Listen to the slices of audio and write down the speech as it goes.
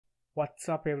What's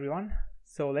up everyone?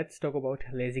 So let's talk about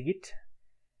Lazygit.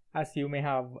 As you may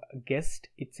have guessed,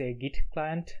 it's a Git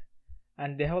client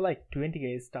and they have like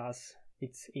 20k stars.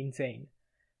 It's insane.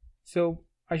 So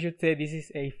I should say this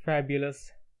is a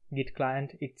fabulous Git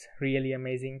client. It's really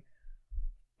amazing,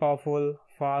 powerful,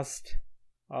 fast,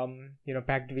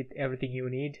 packed with everything you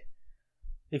need.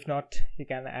 If not, you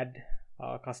can add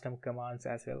custom commands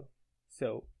as well.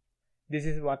 So this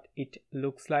is what it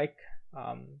looks like.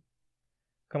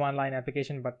 Command line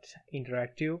application but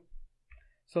interactive.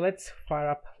 So let's fire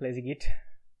up Lazygit.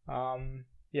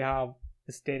 You have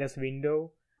the status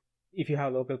window. If you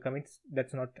have local commits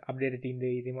that's not updated in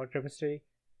the remote repository,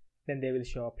 then they will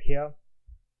show up here.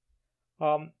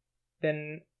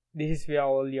 Then this is where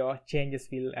all your changes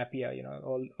will appear,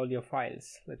 all your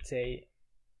files. Let's say,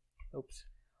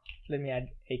 let me add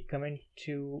a comment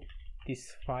to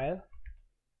this file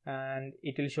and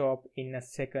it will show up in a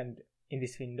second in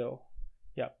this window.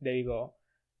 Yeah, there you go.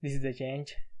 This is the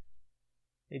change.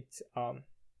 It's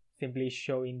simply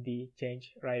showing the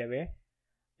change right away.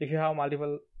 If you have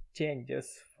multiple changes,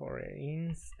 for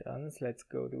instance, let's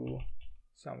go to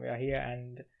somewhere here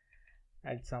and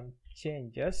add some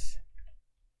changes,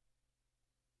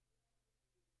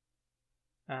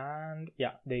 and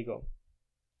yeah, there you go.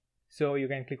 So you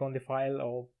can click on the file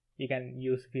or you can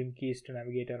use Vim keys to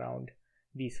navigate around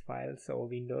these files or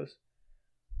windows.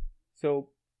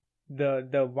 So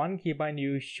the one keybind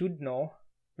you should know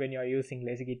when you are using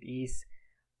Lazygit is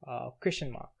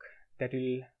question mark. That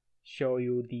will show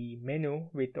you the menu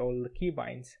with all the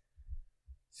keybinds.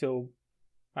 So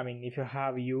I mean, if you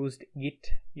have used Git,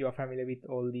 you are familiar with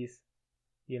all these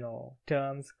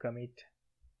terms, commit,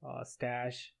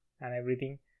 stash and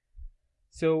everything.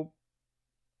 So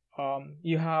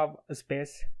you have a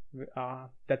space.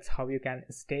 That's how you can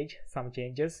stage some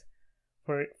changes.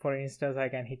 For instance, I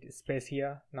can hit space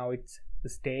here. Now it's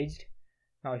staged.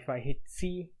 Now if I hit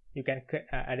C, you can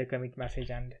add a commit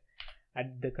message and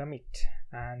add the commit,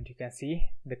 and you can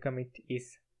see the commit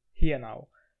is here now.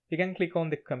 You can click on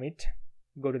the commit,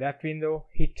 go to that window,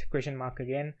 hit question mark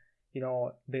again.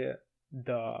 The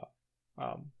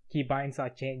keybinds are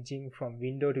changing from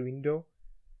window to window.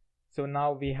 So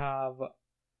now we have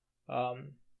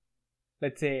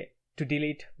let's say to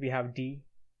delete we have D,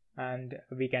 and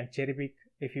we can cherry pick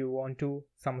if you want to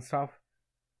some stuff.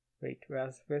 Wait,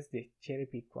 where's the cherry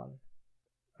pick one?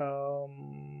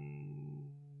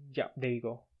 Yeah, there you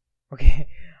go. Okay,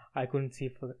 I couldn't see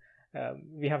for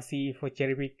we have C for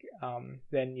cherry pick.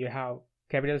 Then you have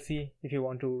capital C if you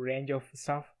want to range of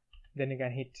stuff. Then you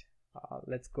can hit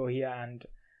let's go here and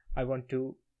I want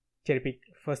to cherry pick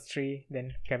first three.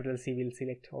 Then capital C will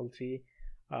select all three.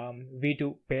 V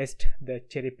to paste the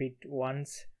cherry picked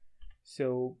ones.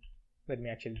 So let me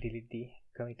actually delete the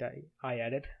commit I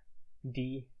added.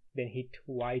 D, then hit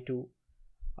Y to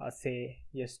say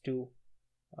yes to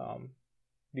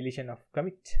deletion of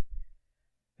commit.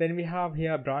 Then we have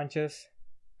here branches.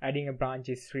 Adding a branch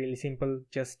is really simple.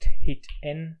 Just hit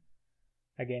N.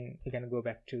 Again, you can go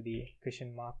back to the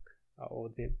question mark or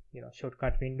the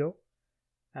shortcut window,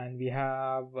 and we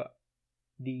have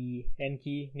the N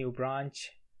key, new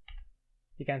branch.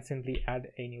 You can simply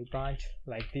add a new branch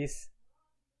like this.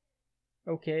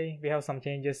 Okay, we have some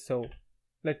changes, so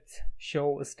let's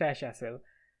show a stash as well.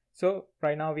 So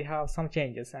right now we have some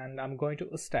changes and I'm going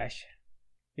to stash.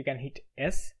 You can hit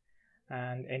S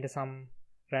and enter some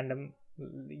random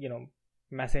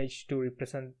message to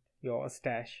represent your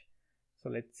stash. So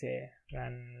let's say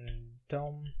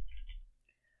random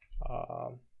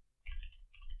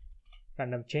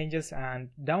changes, and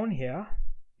down here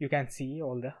you can see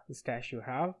all the stash you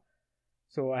have.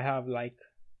 So I have like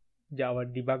Java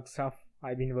debug stuff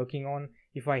I've been working on.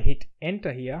 If I hit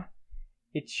enter here,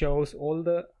 it shows all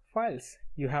the files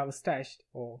you have stashed,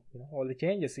 or all the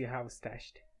changes you have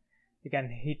stashed. You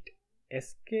can hit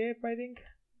escape, I think.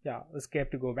 Yeah, escape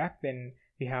to go back. Then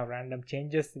we have random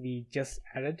changes we just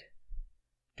added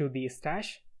to the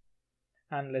stash.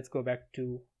 And let's go back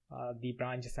to the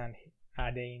branches and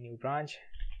add a new branch,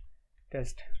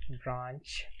 test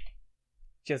branch,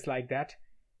 just like that.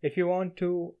 If you want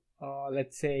to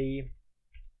let's say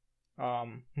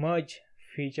merge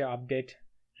feature update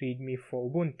readme for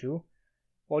Ubuntu,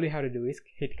 all you have to do is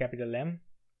hit capital M.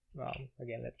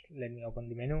 Again, let me open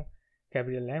the menu.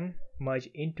 Capital M, merge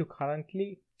into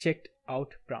currently checked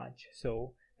out branch.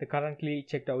 So the currently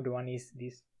checked out one is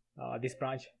this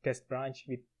branch, test branch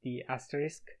with the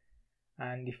asterisk,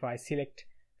 and if I select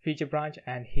feature branch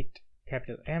and hit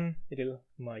capital M, it will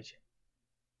merge.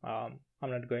 I'm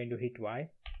not going to hit Y.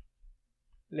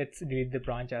 Let's delete the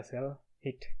branch as well.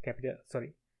 Hit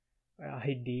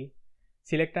D,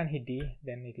 select and hit D,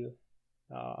 then it will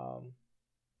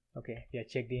Okay, we are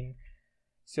checked in.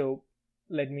 So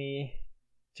let me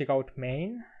check out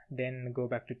main, then go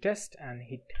back to test and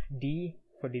hit D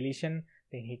for deletion,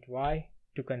 then hit Y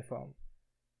to confirm.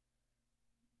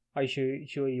 Are you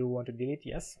sure you want to delete?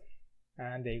 Yes,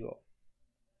 and there you go.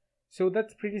 So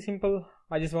that's pretty simple.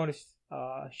 I just want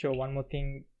to show one more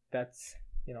thing. That's,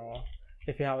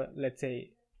 if you have, let's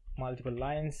say, multiple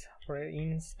lines, for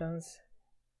instance,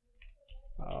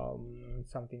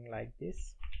 something like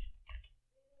this.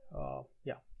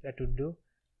 Yeah, that would do.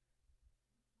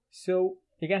 So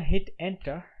you can hit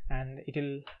enter and it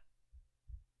will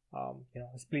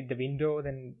split the window.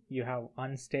 Then you have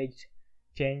unstaged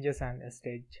changes and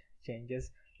staged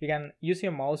changes. You can use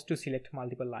your mouse to select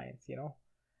multiple lines,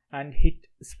 and hit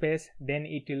space, then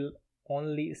it will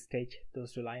only stage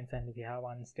those two lines. And if you have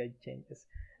unstaged changes,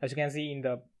 as you can see in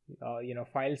the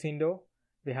files window,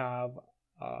 we have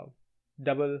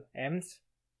double M's,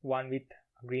 one with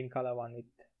green color, one with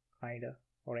kind of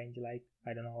orange, like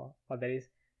I don't know what that is.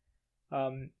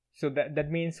 So that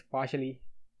means partially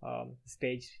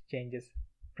staged changes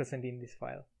present in this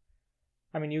file.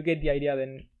 I mean, you get the idea.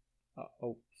 Then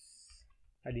oops,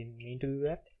 I didn't mean to do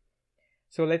that.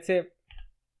 So let's say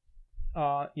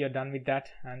you're done with that,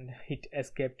 and hit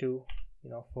escape to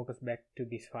focus back to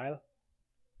this file,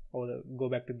 or go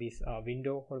back to this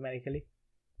window automatically.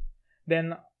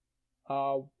 Then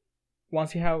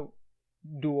once you have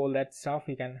do all that stuff,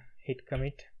 you can hit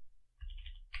commit,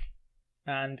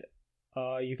 and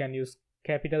you can use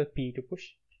capital P to push.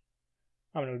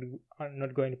 I'm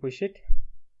not going to push it.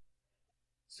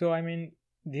 So I mean,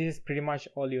 this is pretty much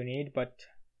all you need, but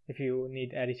if you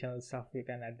need additional stuff, you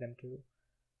can add them too.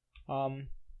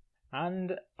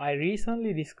 And I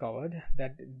recently discovered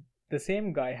that the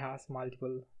same guy has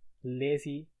multiple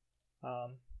lazy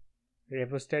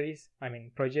repositories,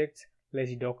 projects,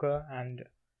 lazy docker and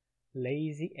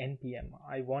lazy npm.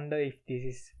 I wonder if this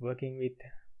is working with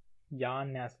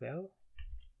yarn as well.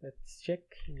 Let's check.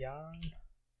 Yarn,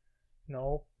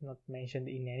 no, not mentioned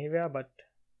in anywhere, but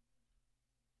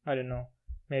I don't know,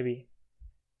 maybe.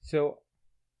 So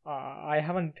I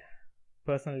haven't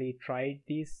personally tried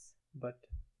this, but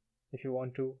if you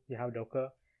want to, you have docker.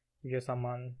 If you're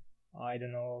someone, I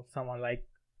don't know, someone like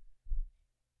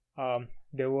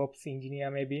DevOps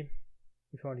engineer, maybe,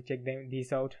 if you want to check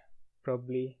these out,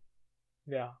 probably,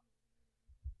 yeah,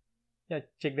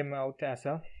 check them out as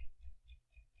well.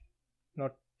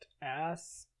 Not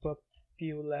as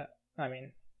popular,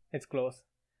 it's close.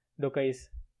 Docker is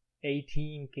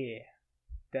 18k.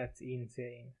 That's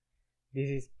insane. This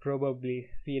is probably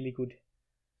really good.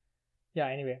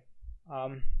 Anyway,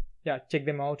 check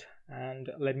them out and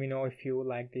let me know if you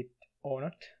liked it or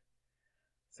not.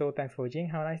 So thanks for watching.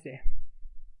 Have a nice day.